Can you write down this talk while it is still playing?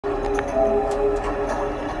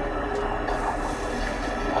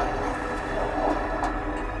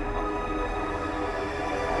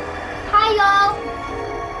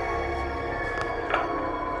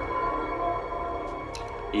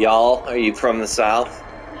Y'all, are you from the South?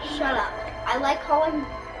 Shut up. I like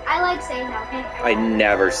saying that, okay? I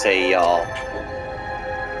never say y'all.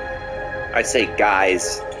 I say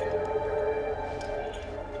guys.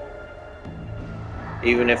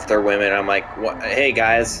 Even if they're women, I'm like, what? Hey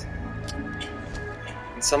guys.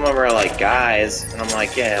 And some of them are like guys, and I'm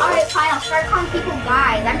like, yeah. Alright, fine, I'll start calling people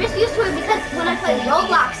guys. I'm just used to it because when I play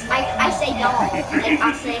Roblox, I say y'all. Like,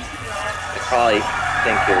 I'll say. I probably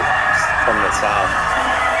think you're from the South.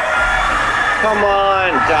 Come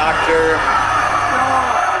on, doctor.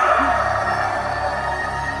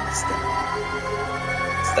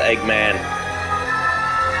 It's the Eggman.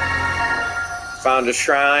 Found a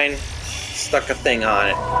shrine, stuck a thing on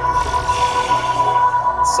it.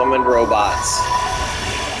 Summoned robots.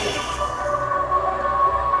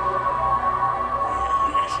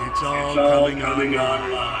 It's all coming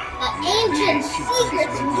online. The ancient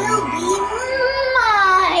secrets will be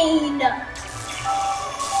mine.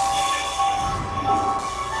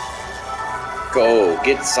 Go,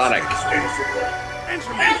 get Sonic.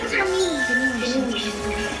 Answer me.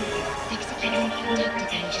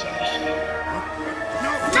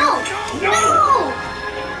 No!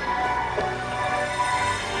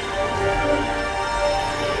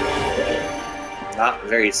 Not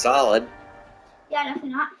very solid. Yeah,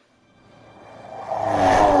 definitely not.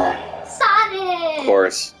 Sonic! Of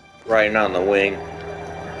course, riding on the wing.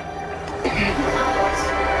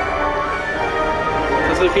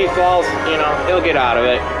 Because if he falls, you know, he'll get out of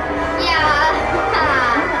it. Yeah.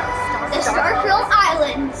 The Starfield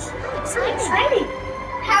Islands. So exciting.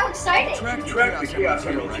 How exciting. I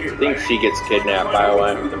think she gets kidnapped, by the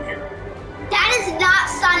way. That is not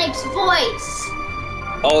Sonic's voice.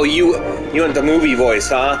 Oh, you want the movie voice,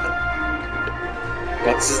 huh?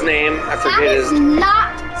 What's his name? I forget his... That is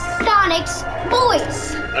not Sonic's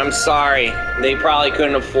voice. I'm sorry. They probably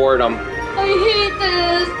couldn't afford him. I hate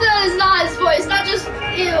this. That is not his voice. That just,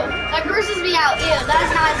 ew. That grosses me out. Ew, that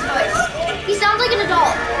is not his voice. He sounds like an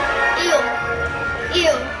adult.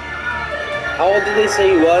 Ew. How old did they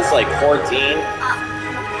say he was? Like 14?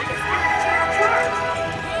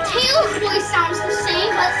 Tails' voice sounds the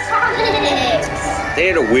same, but Sonic's. They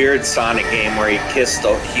had a weird Sonic game where he kissed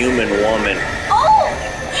a human woman. Oh,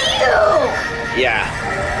 ew. Yeah.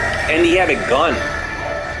 And he had a gun.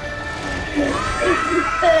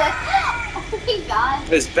 Oh my god.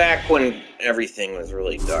 It was back when everything was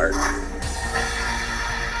really dark. Can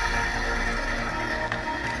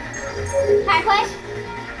I play?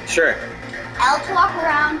 Sure. L to walk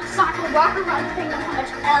around, Sonic will walk around depending on how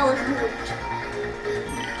much L is moved.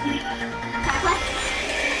 Can I play?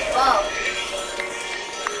 Whoa.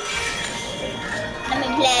 Let me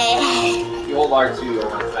play. You hold R2 or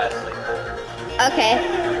one fast like that. Okay.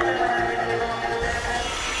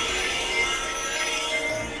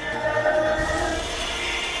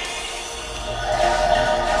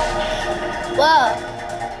 Whoa.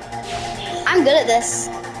 I'm good at this.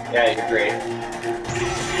 Yeah, you're great.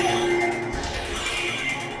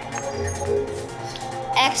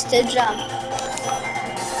 X to jump.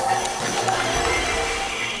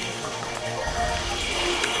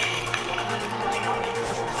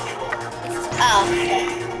 Oh, okay.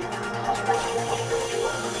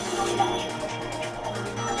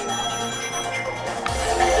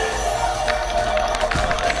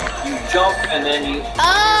 You jump and then you...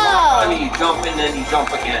 Oh! I mean, you jump and then you jump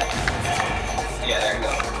again. Yeah, there you go.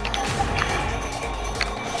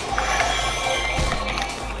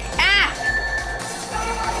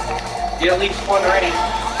 Get at least one ring.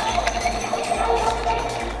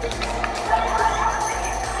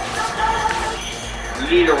 You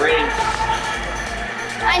need a ring.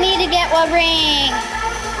 I need to get one ring.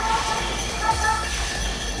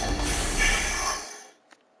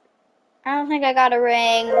 I don't think I got a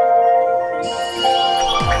ring.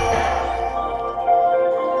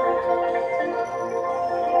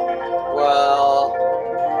 Well,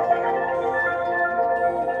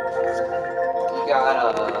 you got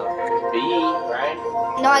a B, right?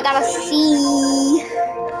 No, I got a C.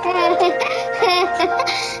 Alright,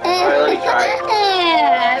 let me try.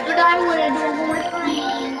 But I want to do one more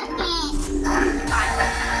thing.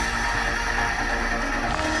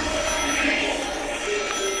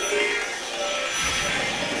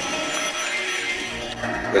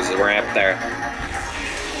 There's a ramp there.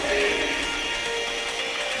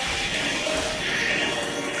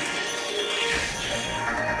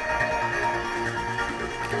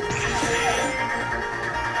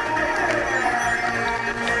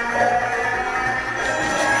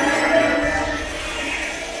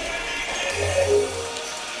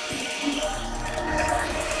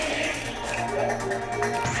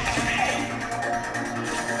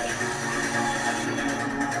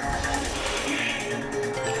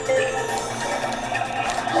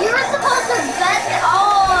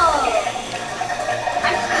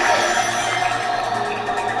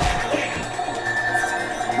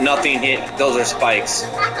 nothing hit. Those are spikes.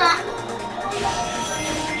 Go, go,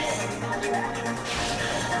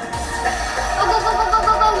 go, go, go,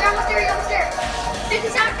 go, go. You're almost there, you're almost there.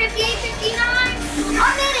 57, 58, 59.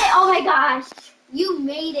 I made it. Oh my gosh. You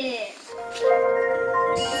made it.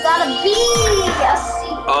 You got a B, a C.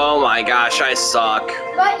 Oh my gosh, I suck.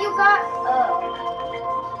 But you got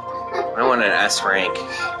I want an S rank.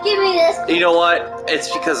 Give me this. You know what?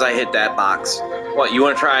 It's because I hit that box. What, you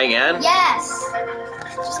want to try again? Yes.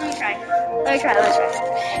 Just let me try. Let me try.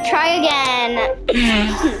 Try again.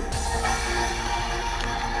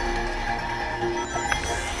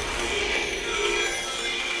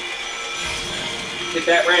 Hit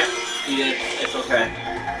that ramp. You did. It's okay.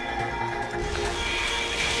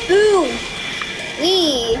 Ooh.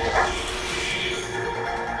 Wee.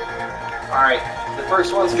 Alright, the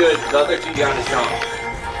first one's good. The other two you gotta jump.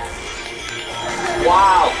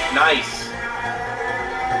 Wow, nice.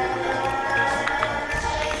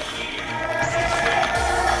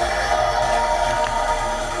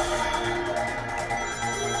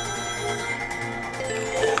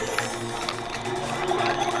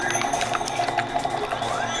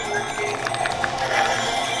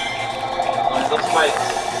 Those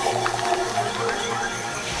spikes.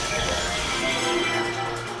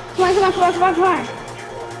 Come on.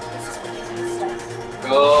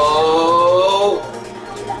 Go!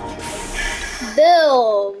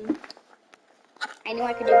 Boom. I knew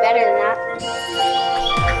I could do better than that.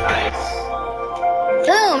 Nice.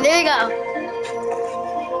 Boom, there you go.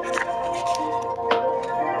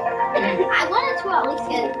 I wanted to at least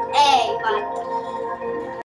get an A, but